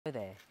Hello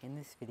there, in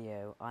this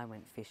video I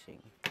went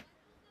fishing.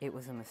 It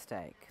was a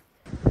mistake.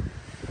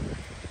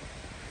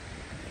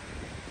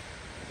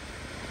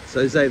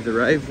 So Zave the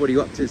Rave, what are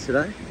you up to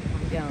today?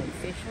 I'm going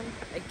fishing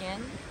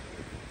again.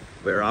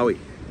 Where are we?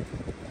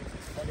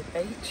 At a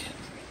beach.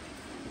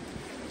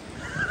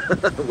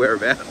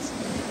 Whereabouts?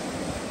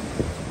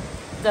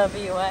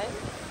 WA.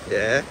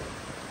 Yeah.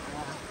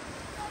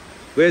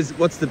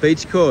 What's the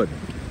beach called?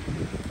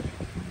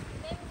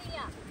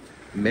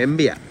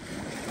 Membia.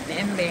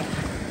 Membia.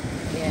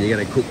 Yeah. You're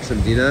gonna cook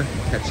some dinner,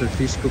 catch some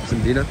fish, cook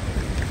some dinner?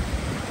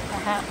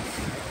 Perhaps.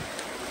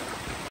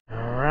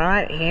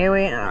 Alright, here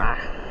we are.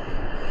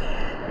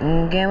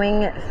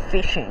 Going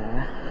fishing.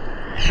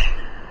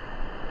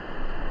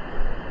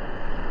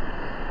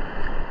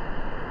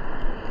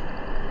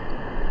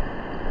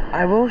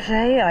 I will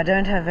say I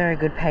don't have very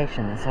good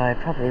patience, so I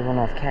probably will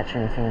not catch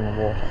anything in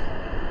the water.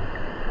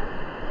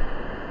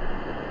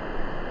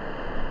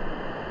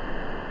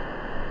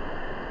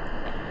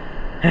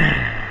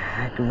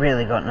 I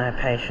really got no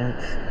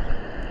patience.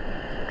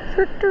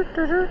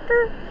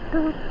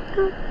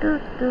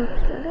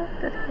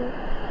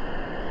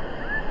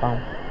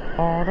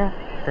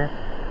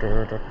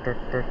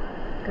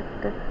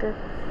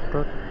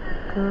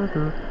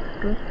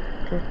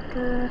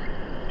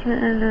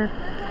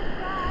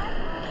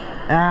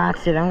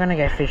 That's it, I'm gonna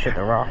go fish at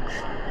the rocks.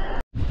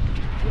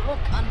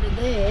 Look under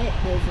there,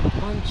 there's a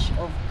bunch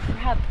of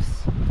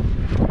crabs.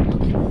 Look at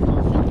the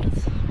little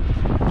fellas.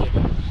 Get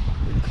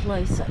it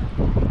closer.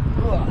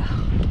 Oh,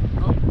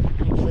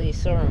 hopefully you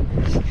saw them.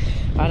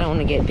 I don't want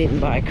to get bitten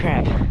by a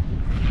crab.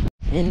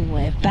 And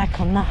we're back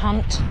on the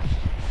hunt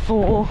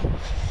for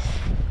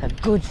a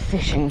good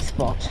fishing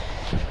spot.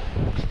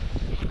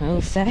 I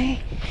will say,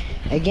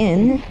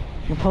 again,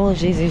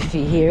 apologies if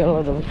you hear a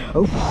lot of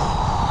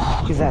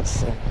because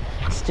that's a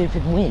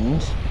stupid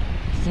wind.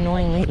 It's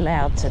annoyingly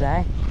loud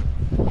today.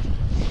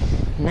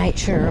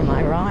 Nature, am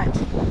I right?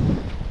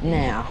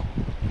 Now,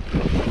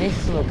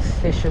 this looks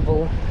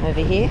fishable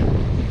over here.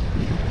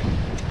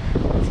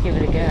 Let's give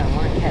it a go. I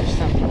might catch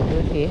something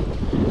good here.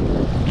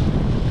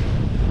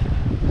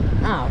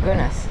 Oh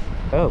goodness.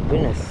 Oh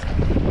goodness.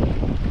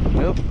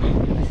 Oop.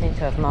 I seem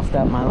to have muffed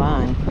up my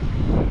line.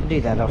 I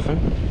do that often.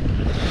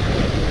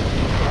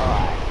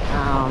 Alright.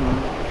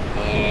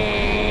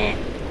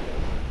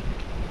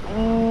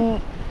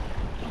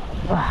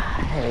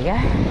 There we go.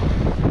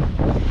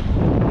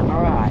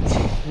 Alright.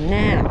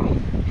 Now,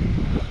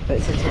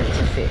 let's attempt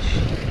to fish.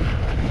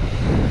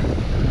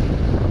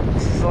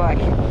 This is like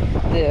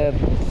the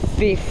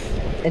 5th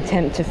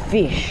attempt to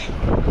fish.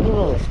 Look at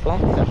all this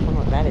black stuff. I don't know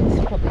what that is.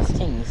 Probably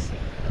stings.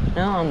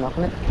 No, I'm not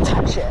going to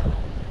touch it.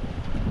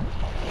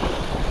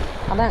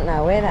 I don't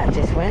know where that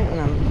just went,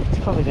 and it's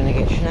probably going to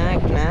get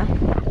snagged now.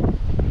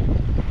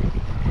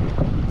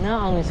 No,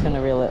 I'm just going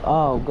to reel it.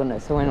 Oh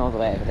goodness, it went all the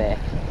way over there.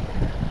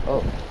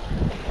 Oh.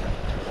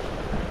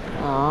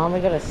 Oh, we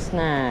got a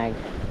snag.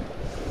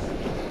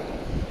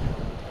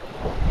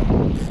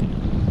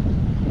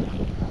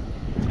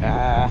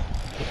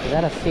 Is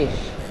that a fish?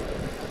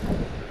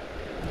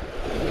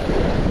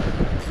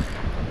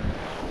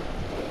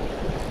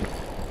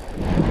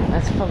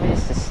 That's probably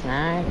just a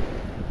snag.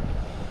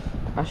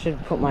 I should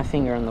put my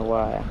finger on the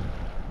wire.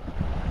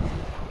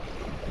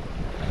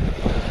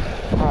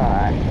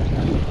 Alright.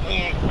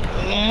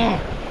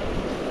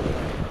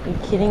 Are you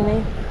kidding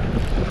me?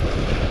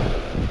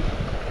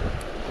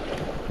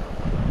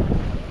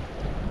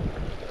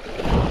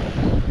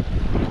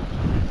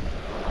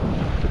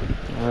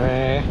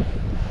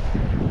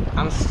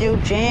 I'm still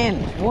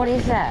jammed. What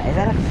is that? Is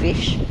that a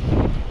fish?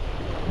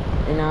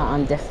 You know,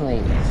 I'm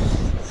definitely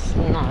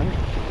snug.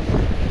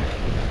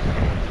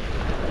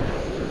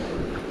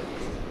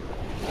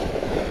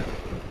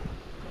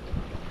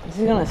 This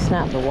is gonna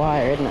snap the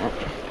wire, isn't it?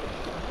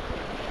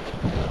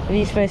 What are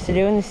you supposed to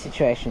do in this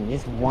situation?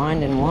 Just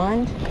wind and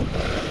wind?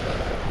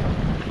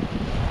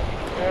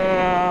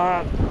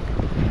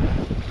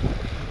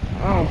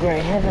 Oh,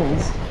 great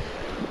heavens.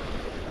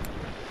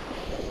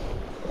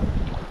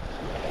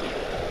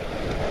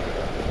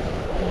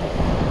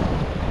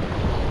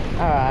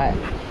 Alright.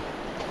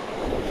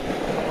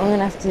 I'm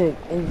gonna have to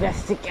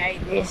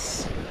investigate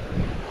this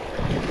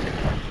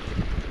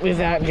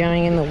without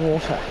going in the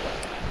water.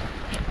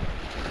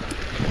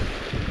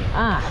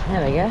 Ah,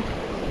 there we go.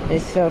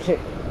 Just felt it.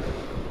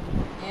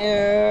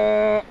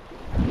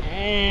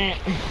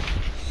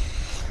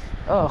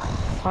 Oh,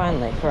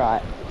 finally,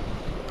 right.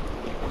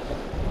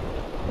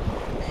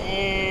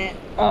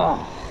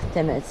 Oh,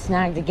 damn it, it's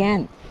snagged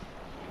again.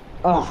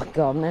 Oh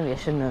god, maybe I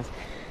shouldn't have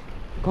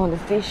gone to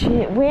fish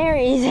here. Where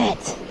is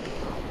it?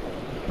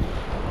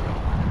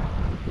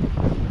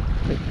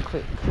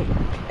 Quick.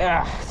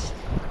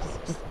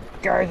 Just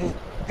go, just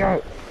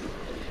go.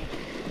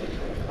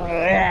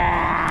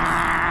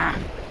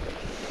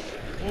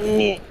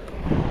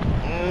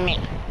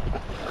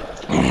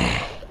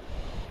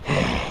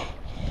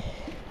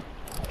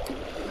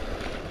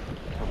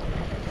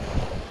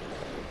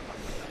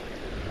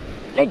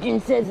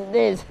 Legend says that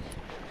there's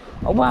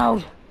a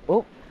wild...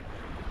 Oh.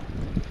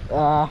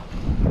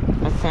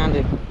 That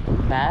sounded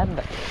bad,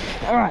 but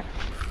alright.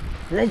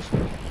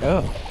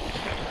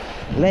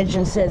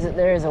 Legend says that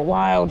there is a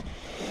wild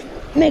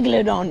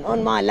megalodon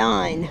on my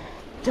line.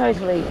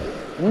 Totally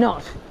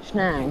not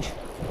snagged.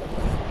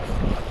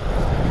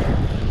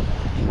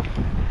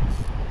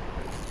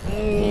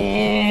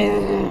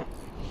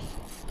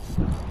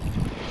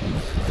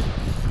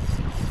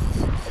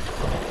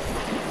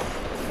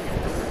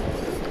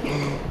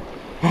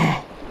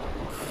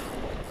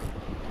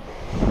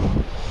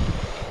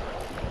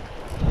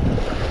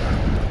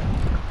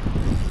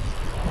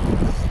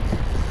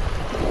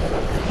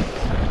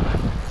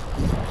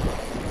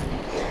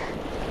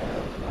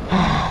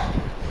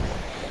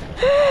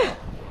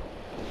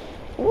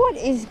 What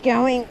is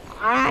going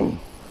on?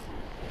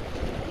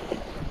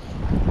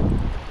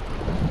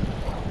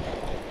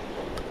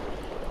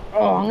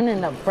 Oh, I'm gonna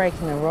end up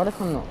breaking the rod if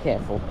I'm not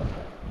careful.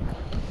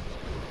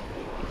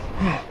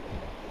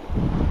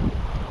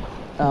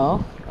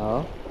 Oh.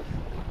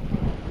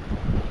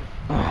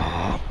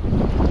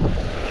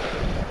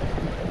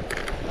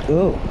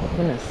 Oh,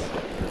 goodness.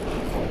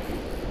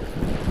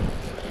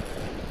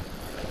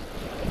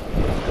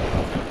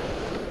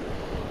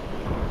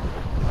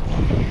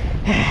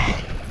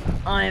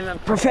 I'm a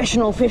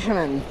professional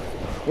fisherman.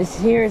 This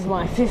here is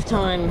my 5th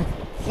time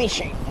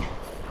fishing.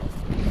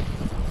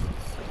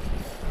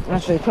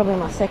 Actually, probably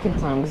my 2nd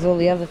time, because all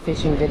the other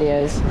fishing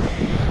videos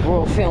were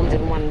all filmed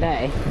in one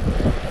day.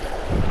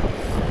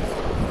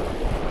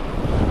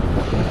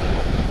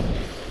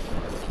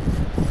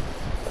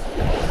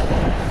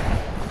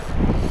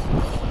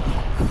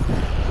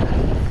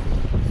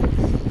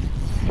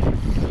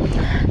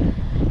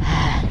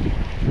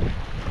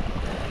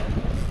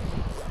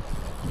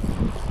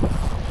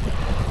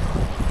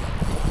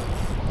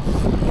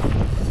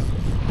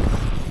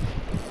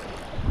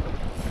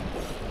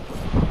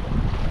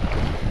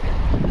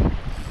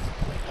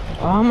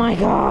 Oh my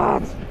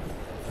god!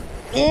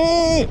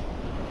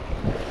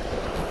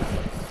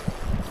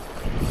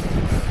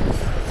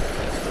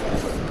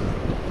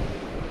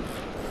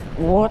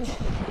 What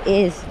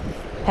is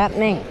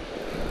happening?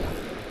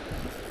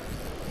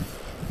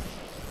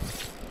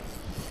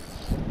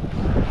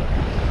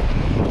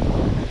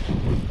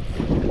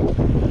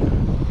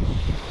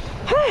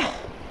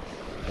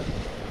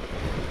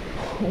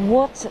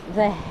 What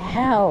the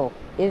hell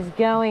is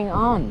going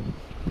on?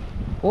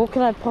 What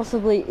could I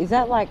possibly... Is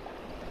that like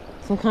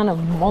some kind of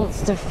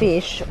monster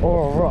fish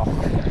or a rock?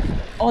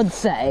 I'd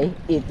say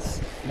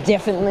it's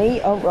definitely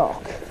a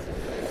rock.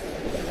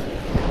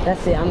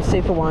 That's it, I'm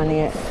super winding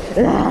it.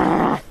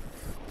 Ah!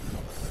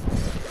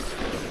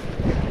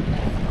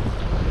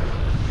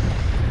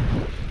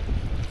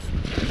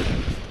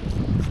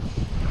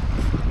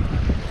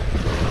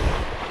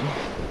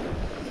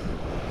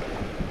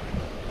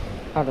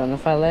 Hold on,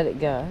 if I let it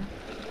go.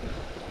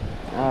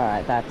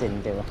 Alright, that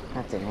didn't do it.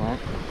 That didn't work.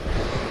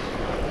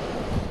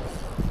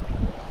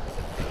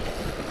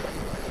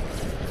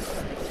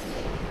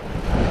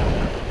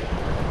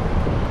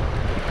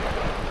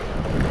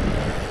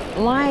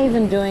 Am I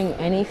even doing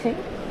anything?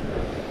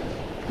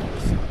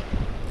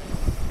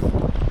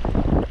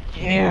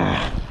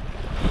 Yeah.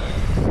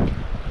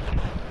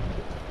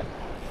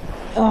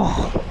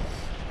 Oh.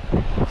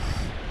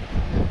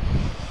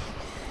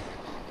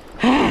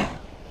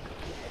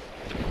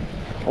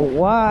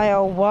 Why,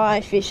 oh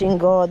why, fishing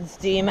gods,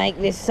 do you make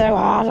this so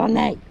hard on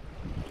me?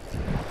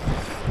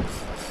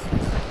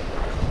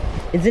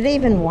 Is it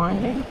even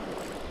winding?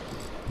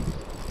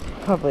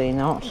 Probably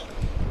not.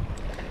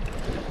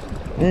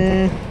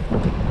 I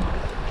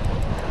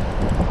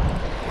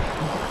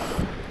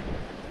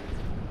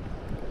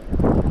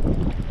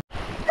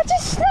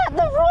just snapped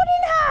the rod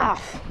in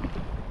half!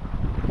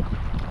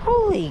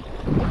 Holy...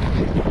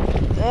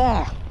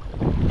 Ugh.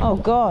 Oh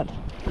god.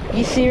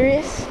 You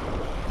serious?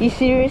 You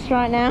serious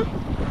right now?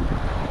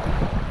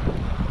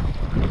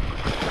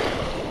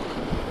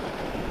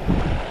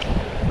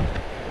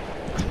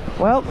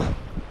 Well,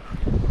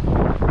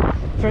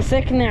 for a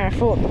second there I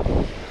thought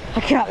I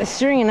cut the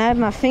string and I had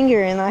my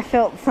finger and I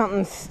felt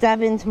something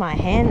stab into my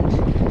hand,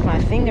 my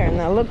finger,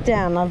 and I looked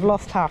down and I've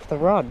lost half the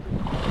rod.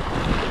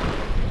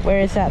 Where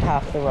is that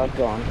half the rod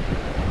gone?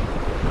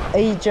 Are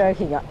you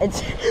joking?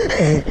 It's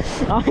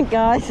alright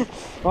guys,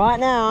 right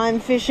now I'm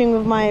fishing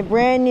with my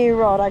brand new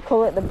rod. I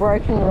call it the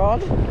broken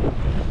rod.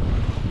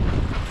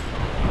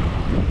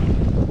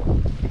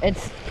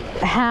 It's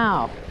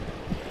how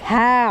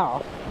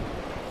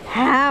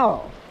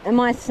am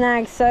I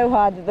snagged so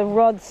hard that the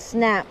rod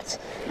snapped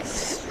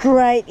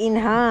straight in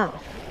half?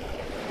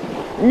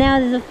 Now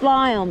there's a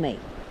fly on me.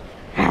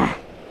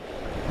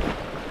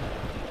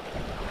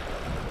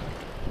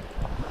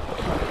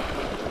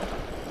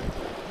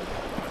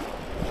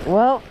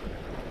 Well,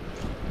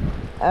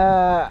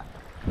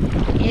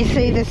 you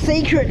see, the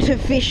secret to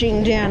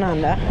fishing down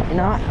under, you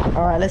know,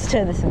 alright, let's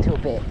turn this into a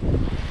bit.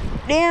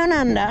 Down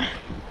under,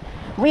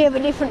 we have a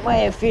different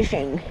way of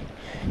fishing.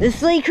 The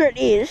secret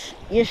is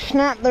you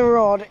snap the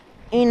rod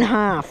in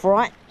half,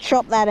 right?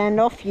 Chop that end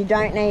off, you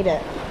don't need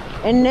it.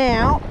 And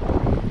now,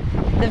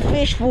 the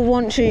fish will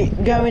want to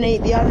go and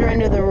eat the other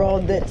end of the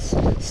rod that's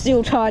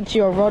still tied to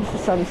your rod for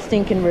some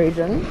stinking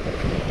reason.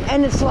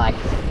 And it's like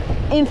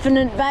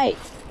infinite bait.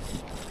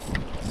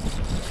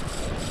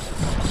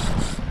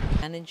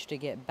 Managed to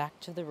get back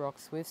to the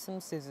rocks with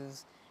some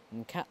scissors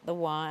and cut the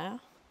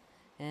wire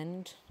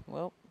and,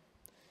 well,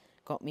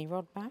 got me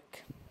rod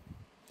back.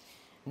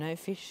 No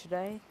fish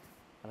today,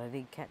 but I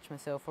did catch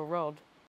myself a rod.